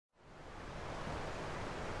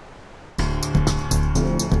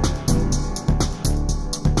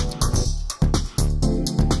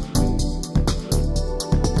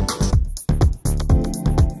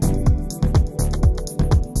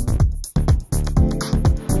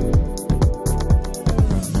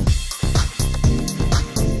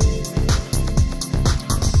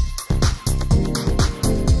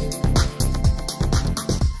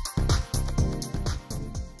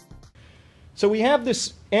So we have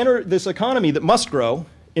this economy that must grow,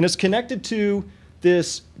 and it's connected to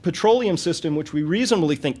this petroleum system which we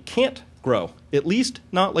reasonably think can't grow, at least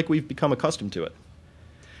not like we've become accustomed to it.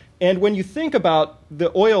 And when you think about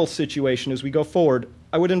the oil situation as we go forward,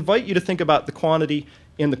 I would invite you to think about the quantity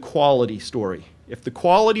and the quality story. If the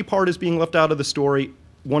quality part is being left out of the story,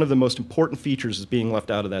 one of the most important features is being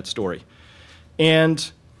left out of that story.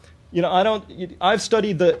 And you know, I've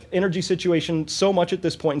studied the energy situation so much at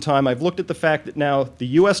this point in time. I've looked at the fact that now the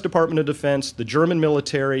US Department of Defense, the German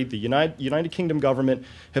military, the United Kingdom government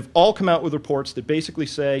have all come out with reports that basically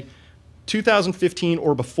say 2015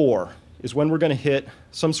 or before is when we're going to hit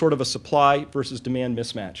some sort of a supply versus demand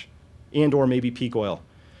mismatch and or maybe peak oil.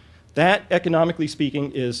 That, economically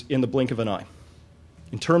speaking, is in the blink of an eye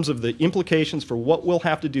in terms of the implications for what we'll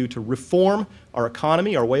have to do to reform our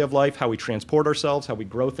economy, our way of life, how we transport ourselves, how we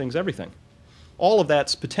grow things, everything. All of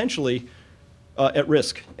that's potentially at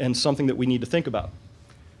risk and something that we need to think about.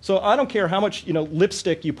 So I don't care how much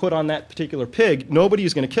lipstick you put on that particular pig, nobody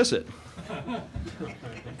is going to kiss it.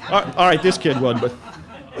 All right, this kid would, but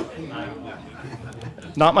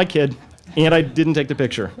not my kid, and I didn't take the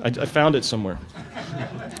picture. I found it somewhere.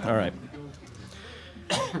 All right.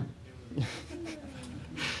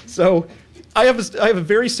 So I have a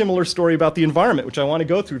very similar story about the environment, which I want to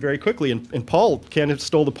go through very quickly, and Paul kind of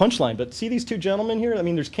stole the punchline. But see these two gentlemen here? I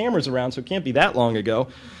mean, there's cameras around, so it can't be that long ago.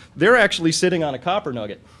 They're actually sitting on a copper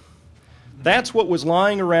nugget. That's what was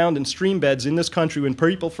lying around in stream beds in this country when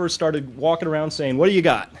people first started walking around saying, what do you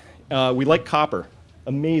got? We like copper.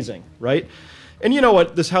 Amazing, right? And you know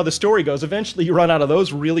what? This is how the story goes. Eventually, you run out of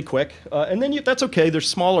those really quick, and then that's okay. There's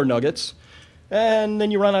smaller nuggets. And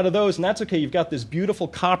then you run out of those, and that's okay. You've got this beautiful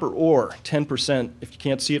copper ore, 10%. If you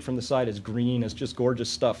can't see it from the side, it's green. It's just gorgeous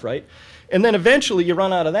stuff, right? And then eventually you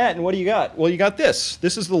run out of that, and what do you got? Well, you got this.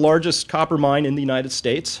 This is the largest copper mine in the United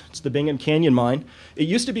States. It's the Bingham Canyon mine. It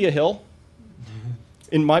used to be a hill.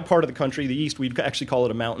 In my part of the country, the east, we'd actually call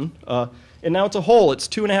it a mountain. And now it's a hole. It's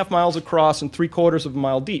 2.5 miles across and 3/4 of a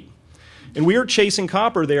mile deep. And we are chasing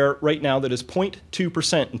copper there right now that is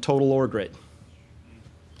 0.2% in total ore grade.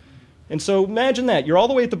 And so imagine that. You're all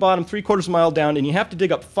the way at the bottom, 3/4 of a mile down, and you have to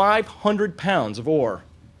dig up 500 pounds of ore,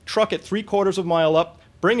 truck it 3/4 of a mile up,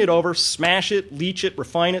 bring it over, smash it, leach it,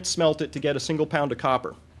 refine it, smelt it to get a single pound of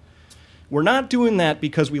copper. We're not doing that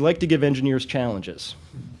because we like to give engineers challenges.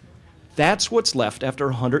 That's what's left after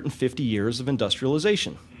 150 years of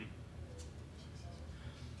industrialization.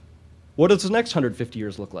 What does the next 150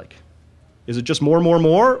 years look like? Is it just more,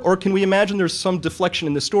 or can we imagine there's some deflection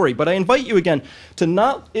in this story? But I invite you again to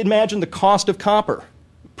not imagine the cost of copper.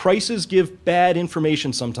 Prices give bad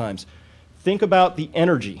information sometimes. Think about the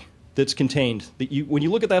energy that's contained. When you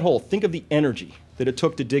look at that hole, think of the energy that it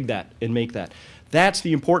took to dig that and make that. That's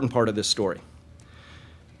the important part of this story.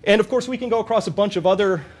 And of course, we can go across a bunch of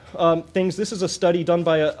other things. This is a study done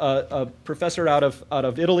by a professor out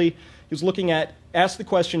of Italy. He was looking at, asked the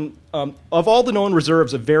question, of all the known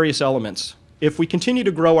reserves of various elements, if we continue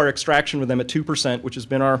to grow our extraction with them at 2%, which has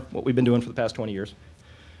been what we've been doing for the past 20 years,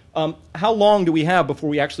 how long do we have before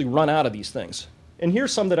we actually run out of these things? And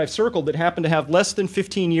here's some that I've circled that happen to have less than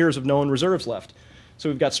 15 years of known reserves left. So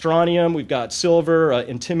we've got strontium, we've got silver,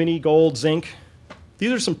 antimony, gold, zinc.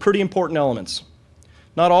 These are some pretty important elements.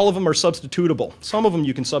 Not all of them are substitutable. Some of them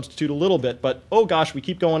you can substitute a little bit, but oh gosh, we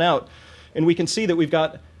keep going out. And we can see that we've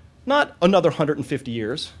got not another 150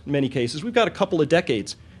 years, in many cases. We've got a couple of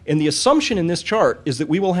decades. And the assumption in this chart is that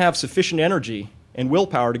we will have sufficient energy and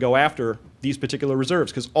willpower to go after these particular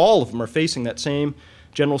reserves, because all of them are facing that same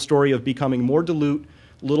general story of becoming more dilute,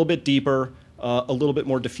 a little bit deeper, a little bit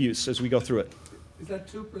more diffuse as we go through it. Is that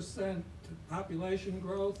 2% population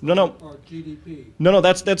growth No. or GDP? No,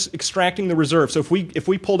 that's extracting the reserve. So if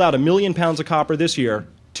we pulled out 1 million pounds of copper this year,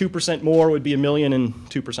 2% more would be 1 million and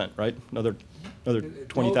 2%, right? Another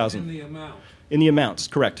 20,000. In the amount. In the amounts,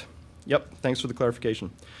 correct. Yep, thanks for the clarification.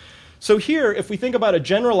 So here, if we think about a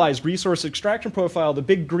generalized resource extraction profile, the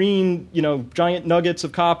big green, giant nuggets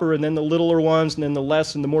of copper, and then the littler ones, and then the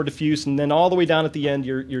less and the more diffuse, and then all the way down at the end,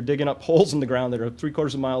 you're digging up holes in the ground that are 3/4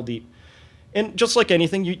 of a mile deep. And just like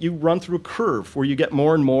anything, you run through a curve where you get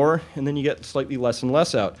more and more, and then you get slightly less and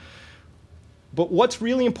less out. But what's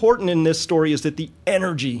really important in this story is that the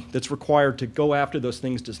energy that's required to go after those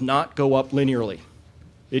things does not go up linearly.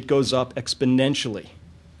 It goes up exponentially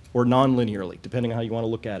or non-linearly, depending on how you want to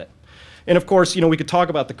look at it. And of course, we could talk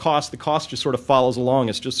about the cost. The cost just sort of follows along.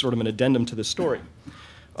 It's just sort of an addendum to this story.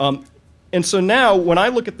 And so now, when I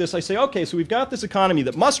look at this, I say, okay, so we've got this economy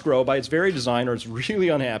that must grow by its very design, or it's really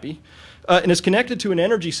unhappy, and it's connected to an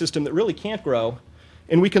energy system that really can't grow.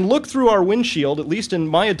 And we can look through our windshield, at least in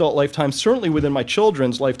my adult lifetime, certainly within my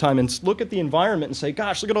children's lifetime, and look at the environment and say,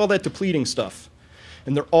 gosh, look at all that depleting stuff.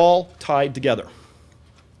 And they're all tied together.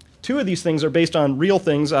 Two of these things are based on real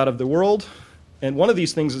things out of the world, and one of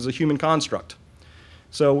these things is a human construct.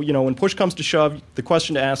 So, when push comes to shove, the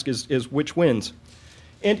question to ask is which wins?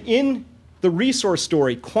 And in the resource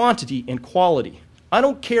story, quantity and quality, I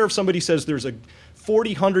don't care if somebody says there's a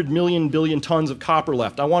 40, 100 million, billion tons of copper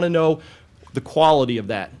left. I want to know the quality of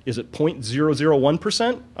that. Is it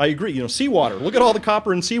 0.001%? I agree. Seawater. Look at all the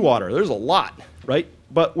copper in seawater. There's a lot, right?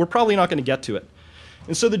 But we're probably not going to get to it.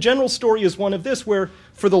 And so the general story is one of this, where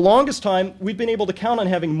for the longest time, we've been able to count on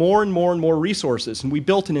having more and more and more resources. And we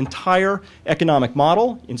built an entire economic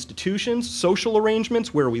model, institutions, social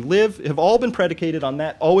arrangements, where we live, have all been predicated on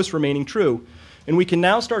that always remaining true. And we can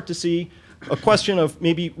now start to see a question of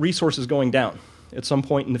maybe resources going down at some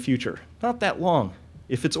point in the future. Not that long.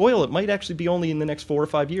 If it's oil, it might actually be only in the next 4 or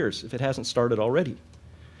 5 years, if it hasn't started already.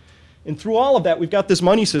 And through all of that, we've got this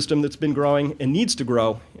money system that's been growing and needs to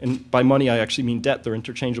grow. And by money, I actually mean debt. They're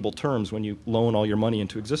interchangeable terms when you loan all your money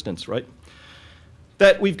into existence, right?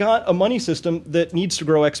 That we've got a money system that needs to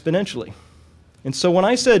grow exponentially. And so when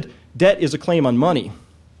I said debt is a claim on money,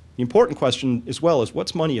 the important question as well is,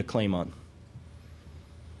 what's money a claim on?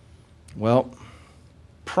 Well,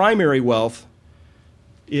 primary wealth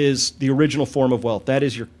is the original form of wealth. That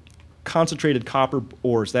is your concentrated copper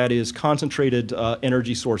ores. That is concentrated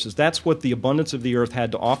energy sources. That's what the abundance of the earth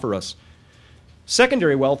had to offer us.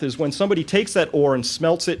 Secondary wealth is when somebody takes that ore and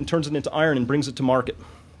smelts it and turns it into iron and brings it to market,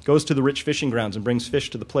 goes to the rich fishing grounds and brings fish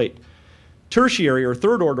to the plate. Tertiary or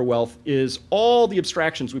third order wealth is all the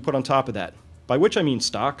abstractions we put on top of that, by which I mean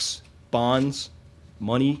stocks, bonds,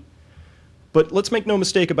 money. But let's make no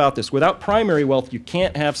mistake about this. Without primary wealth, you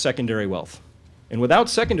can't have secondary wealth. And without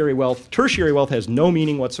secondary wealth, tertiary wealth has no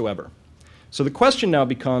meaning whatsoever. So the question now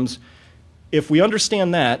becomes, if we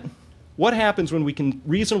understand that, what happens when we can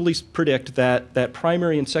reasonably predict that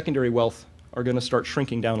primary and secondary wealth are going to start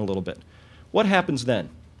shrinking down a little bit? What happens then?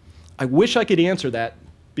 I wish I could answer that,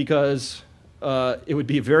 because it would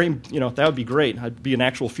be that would be great. I'd be an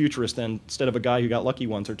actual futurist then, instead of a guy who got lucky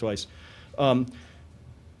once or twice.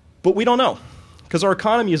 But we don't know, because our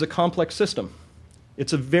economy is a complex system.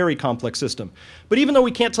 It's a very complex system. But even though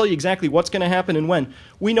we can't tell you exactly what's going to happen and when,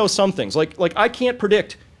 we know some things. Like I can't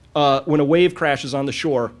predict when a wave crashes on the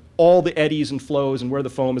shore, all the eddies and flows and where the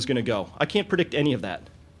foam is going to go. I can't predict any of that.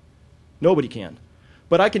 Nobody can.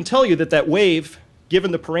 But I can tell you that wave,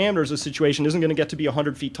 given the parameters of the situation, isn't going to get to be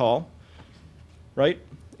 100 feet tall, right?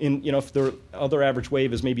 If the other average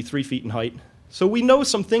wave is maybe 3 feet in height. So we know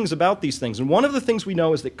some things about these things. And one of the things we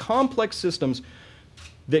know is that complex systems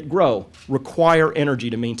that grow require energy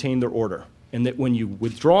to maintain their order, and that when you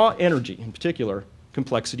withdraw energy, in particular,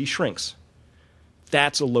 complexity shrinks.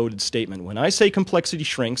 That's a loaded statement. When I say complexity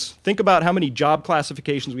shrinks, think about how many job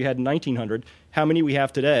classifications we had in 1900, how many we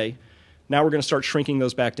have today. Now we're going to start shrinking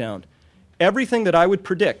those back down. Everything that I would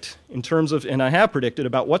predict in terms of, and I have predicted,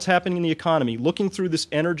 about what's happening in the economy, looking through this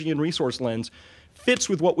energy and resource lens, fits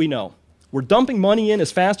with what we know. We're dumping money in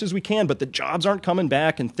as fast as we can, but the jobs aren't coming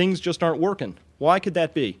back and things just aren't working. Why could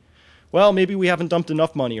that be? Well, maybe we haven't dumped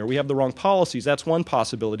enough money, or we have the wrong policies. That's one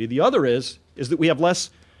possibility. The other is that we have less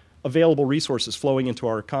available resources flowing into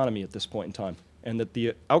our economy at this point in time, and that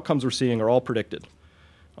the outcomes we're seeing are all predicted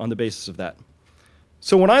on the basis of that.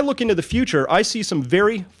 So when I look into the future, I see some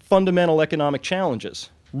very fundamental economic challenges,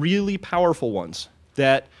 really powerful ones,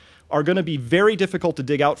 that are going to be very difficult to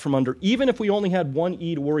dig out from under, even if we only had one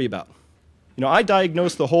E to worry about. I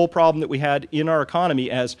diagnosed the whole problem that we had in our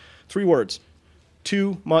economy as 3 words: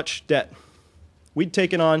 too much debt. We'd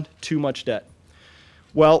taken on too much debt.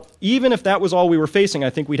 Well, even if that was all we were facing,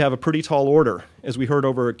 I think we'd have a pretty tall order, as we heard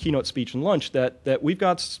over a keynote speech and lunch, that we've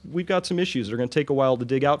got some issues that are going to take a while to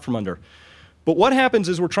dig out from under. But what happens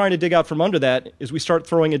as we're trying to dig out from under that is we start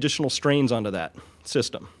throwing additional strains onto that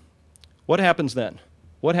system. What happens then?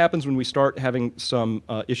 What happens when we start having some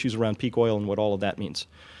issues around peak oil and what all of that means?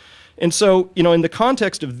 And so, in the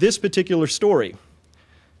context of this particular story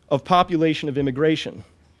of population, of immigration,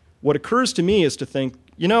 what occurs to me is to think,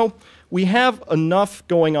 we have enough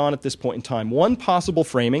going on at this point in time. One possible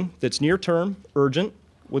framing that's near term, urgent,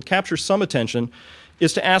 would capture some attention,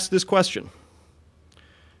 is to ask this question.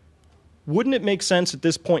 Wouldn't it make sense at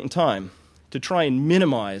this point in time to try and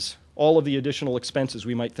minimize all of the additional expenses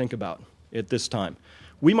we might think about at this time?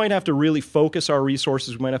 We might have to really focus our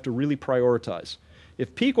resources. We might have to really prioritize.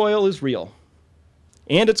 If peak oil is real,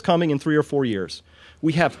 and it's coming in 3 or 4 years,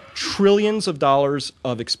 we have trillions of dollars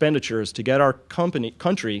of expenditures to get our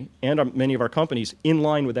country and many of our companies in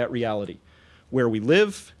line with that reality. Where we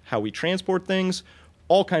live, how we transport things,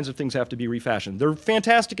 all kinds of things have to be refashioned. They're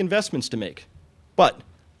fantastic investments to make, but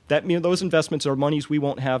those investments are monies we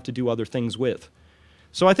won't have to do other things with.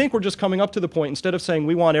 So I think we're just coming up to the point, instead of saying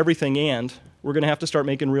we want everything and, we're going to have to start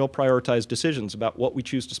making real prioritized decisions about what we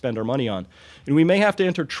choose to spend our money on. And we may have to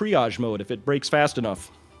enter triage mode if it breaks fast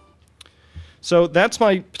enough. So that's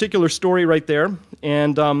my particular story right there.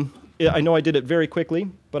 And I know I did it very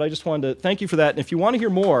quickly, but I just wanted to thank you for that. And if you want to hear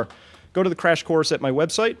more, go to the crash course at my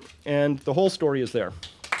website, and the whole story is there.